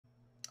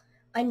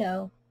I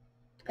know.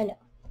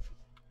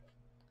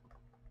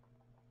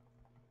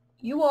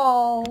 You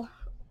all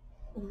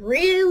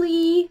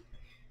really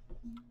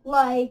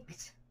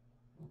liked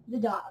the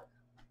dog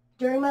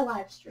during my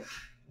live stream.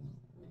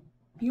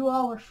 You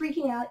all were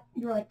freaking out.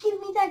 You were like, give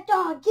me that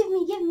dog, give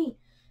me.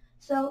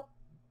 So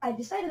I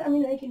decided I'm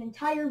going to make an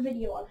entire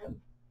video on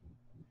him.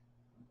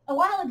 A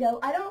while ago,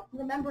 I don't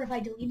remember if I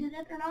deleted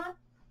it or not,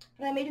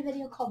 but I made a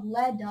video called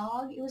Lead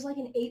Dog. It was like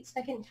an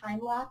 8-second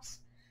time lapse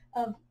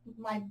of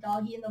my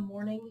doggy in the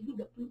morning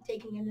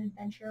taking an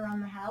adventure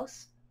around the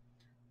house.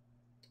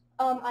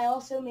 I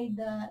also made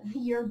the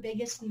Your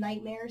Biggest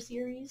Nightmare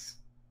series,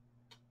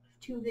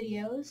 2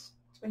 videos.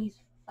 It's when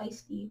he's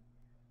feisty.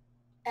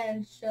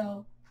 And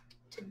so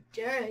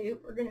today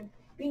we're going to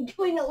be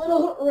doing a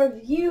little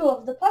review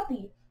of the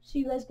puppy so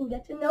you guys can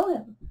get to know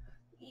him.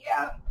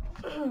 Yeah.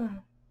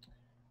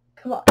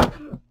 Come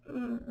on.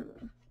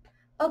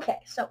 Okay,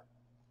 so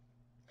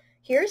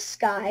here's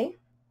Sky.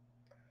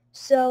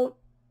 So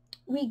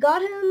we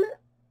got him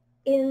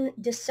in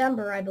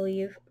December, I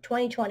believe,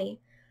 2020.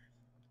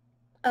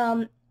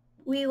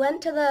 We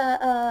went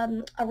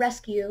to a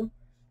rescue.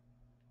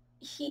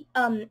 We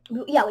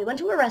went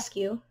to a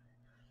rescue,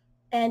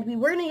 and we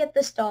were gonna get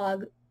this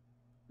dog,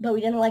 but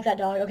we didn't like that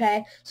dog.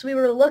 Okay, so we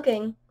were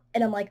looking,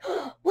 and I'm like,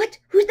 oh, what?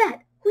 Who's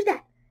that?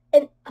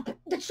 And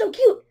that's so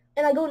cute.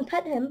 And I go and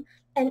pet him,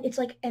 and it's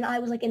like, and I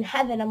was like in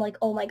heaven. I'm like,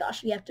 oh my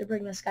gosh, we have to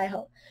bring this guy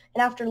home.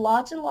 And after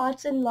lots and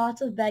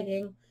lots of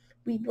begging,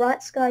 we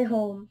brought Sky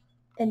home,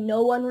 and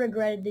no one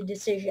regretted the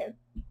decision.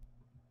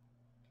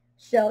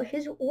 So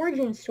his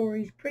origin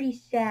story is pretty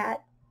sad.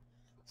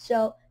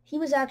 So he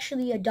was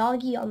actually a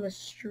doggy on the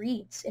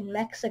streets in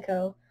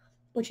Mexico,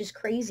 which is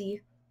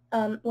crazy.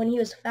 When he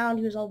was found,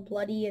 he was all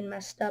bloody and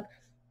messed up.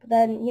 But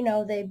then,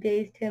 they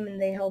bathed him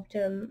and they helped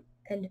him,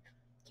 and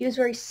he was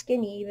very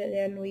skinny. But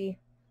then we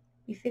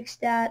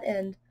fixed that,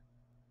 and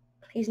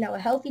he's now a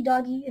healthy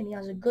doggy, and he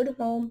has a good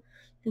home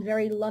and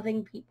very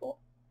loving people.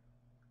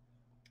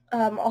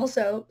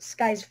 Also,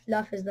 Sky's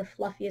fluff is the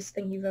fluffiest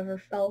thing you've ever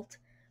felt,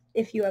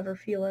 if you ever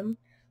feel him.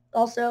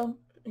 Also,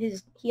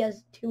 he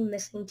has 2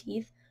 missing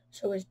teeth,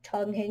 so his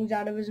tongue hangs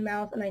out of his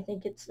mouth, and I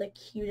think it's the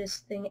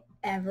cutest thing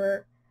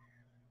ever.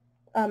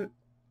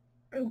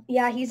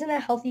 Yeah, he's in a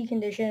healthy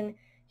condition.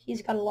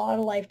 He's got a lot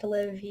of life to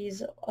live.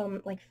 He's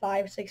like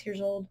 5-6 years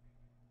old.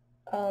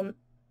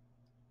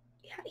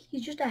 Yeah,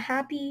 he's just a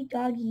happy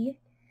doggy.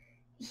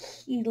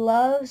 He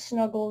loves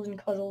snuggles and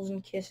cuddles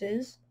and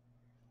kisses.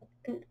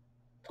 And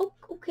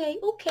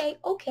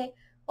okay.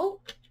 Oh,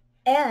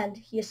 and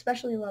he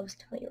especially loves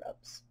tummy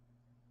rubs.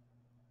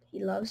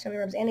 He loves tummy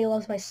rubs, and he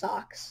loves my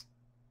socks.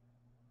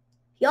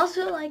 He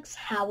also likes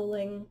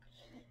howling,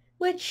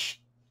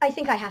 which I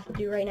think I have to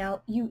do right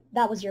now.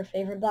 That was your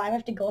favorite, but I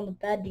have to go on the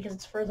bed because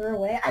it's further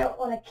away. I don't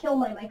want to kill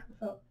my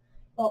microphone.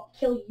 Well,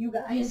 kill you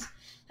guys.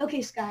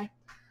 Okay, Sky.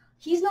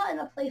 He's not in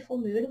a playful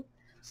mood,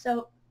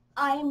 so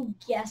I'm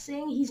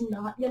guessing he's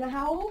not going to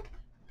howl,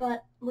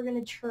 but we're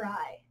going to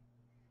try.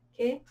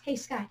 Okay? Hey,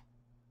 Sky.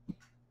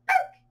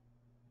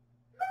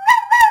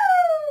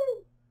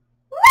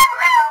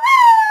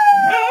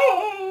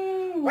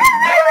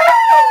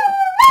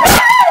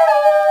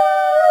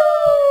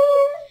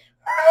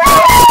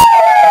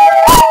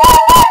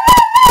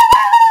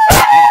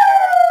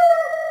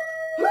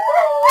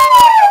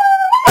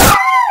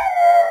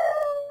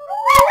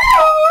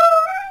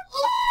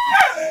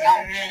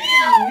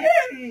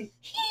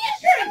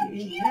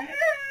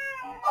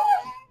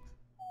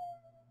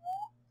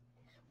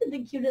 The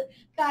cutest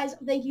guys.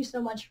 Thank you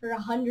so much for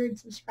 100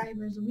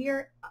 subscribers.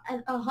 We're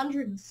at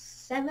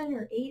 107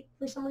 or 8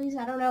 for some reason.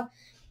 I don't know.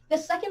 The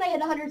second I hit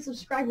 100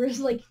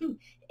 subscribers, like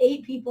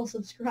 8 people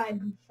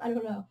subscribed. I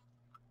don't know.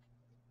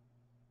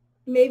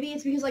 Maybe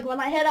it's because like when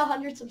I hit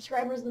 100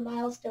 subscribers, the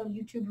milestone,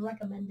 YouTube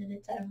recommended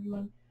it to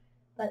everyone.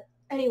 But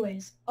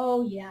anyways,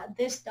 oh yeah,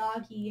 this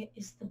doggy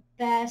is the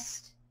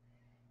best.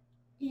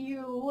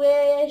 You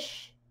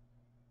wish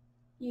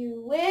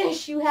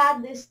you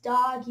had this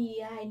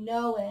doggy. I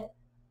know it.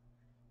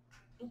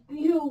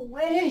 You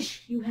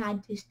wish you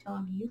had this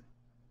doggy.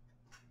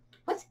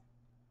 What?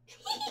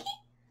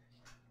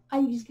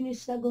 I'm just gonna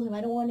snuggle him. I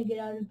don't want to get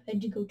out of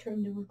bed to go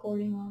turn the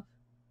recording off.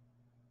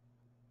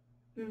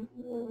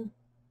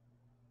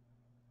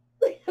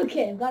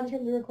 Okay, I've got to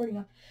turn the recording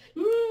off.